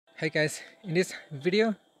Hey guys, in this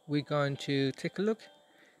video we're going to take a look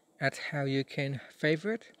at how you can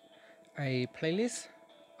favorite a playlist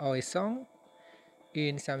or a song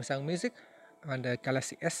in Samsung Music on the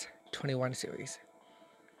Galaxy S21 series.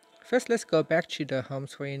 First, let's go back to the home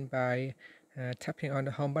screen by tapping on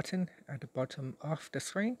the home button at the bottom of the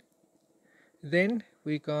screen. Then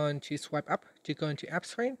we're going to swipe up to go into app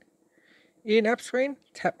screen. In app screen,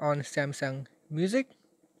 tap on Samsung Music,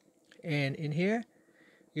 and in here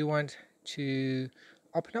you want to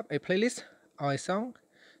open up a playlist or a song.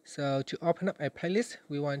 So to open up a playlist,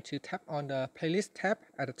 we want to tap on the playlist tab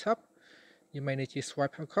at the top. You may need to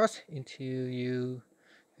swipe across until you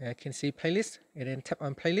can see playlist, and then tap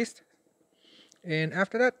on playlist. And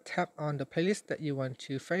after that, tap on the playlist that you want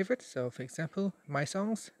to favorite. So for example, my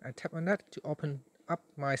songs, I tap on that to open up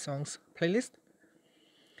my songs playlist.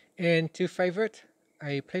 And to favorite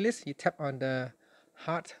a playlist, you tap on the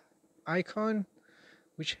heart icon,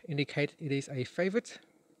 which indicates it is a favorite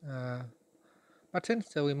button.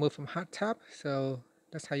 So we move from heart tab. So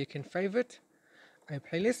that's how you can favorite a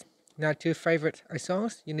playlist. Now to favorite a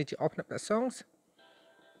songs, you need to open up the songs.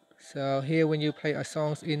 So here when you play a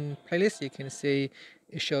songs in playlist, you can see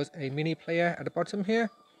it shows a mini player at the bottom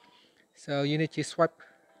here. So you need to swipe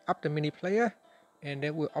up the mini player, and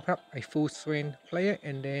then we'll open up a full screen player,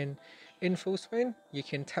 and then in full screen you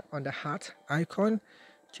can tap on the heart icon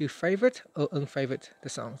to favorite or unfavorite the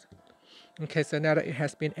songs. Okay, so now that it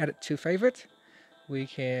has been added to favorite, we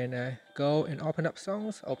can go and open up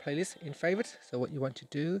songs or playlists in favorite. So what you want to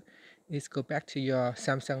do is go back to your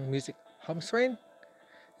Samsung Music home screen,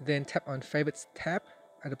 then tap on favorites tab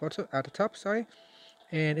at the top,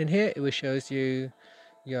 and in here it will shows you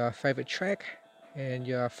your favorite track and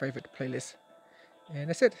your favorite playlist, and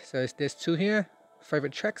that's it. So there's two here,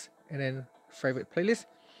 favorite tracks and then favorite playlist.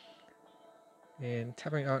 And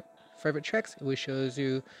tapping on favorite tracks, it will shows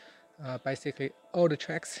you basically all the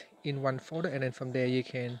tracks in one folder, and then from there you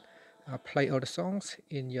can play all the songs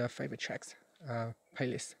in your favorite tracks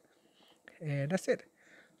playlist, and that's it.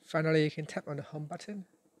 Finally, you can tap on the home button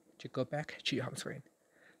to go back to your home screen.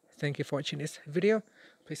 Thank you for watching this video.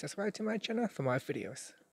 Please subscribe to my channel for more videos.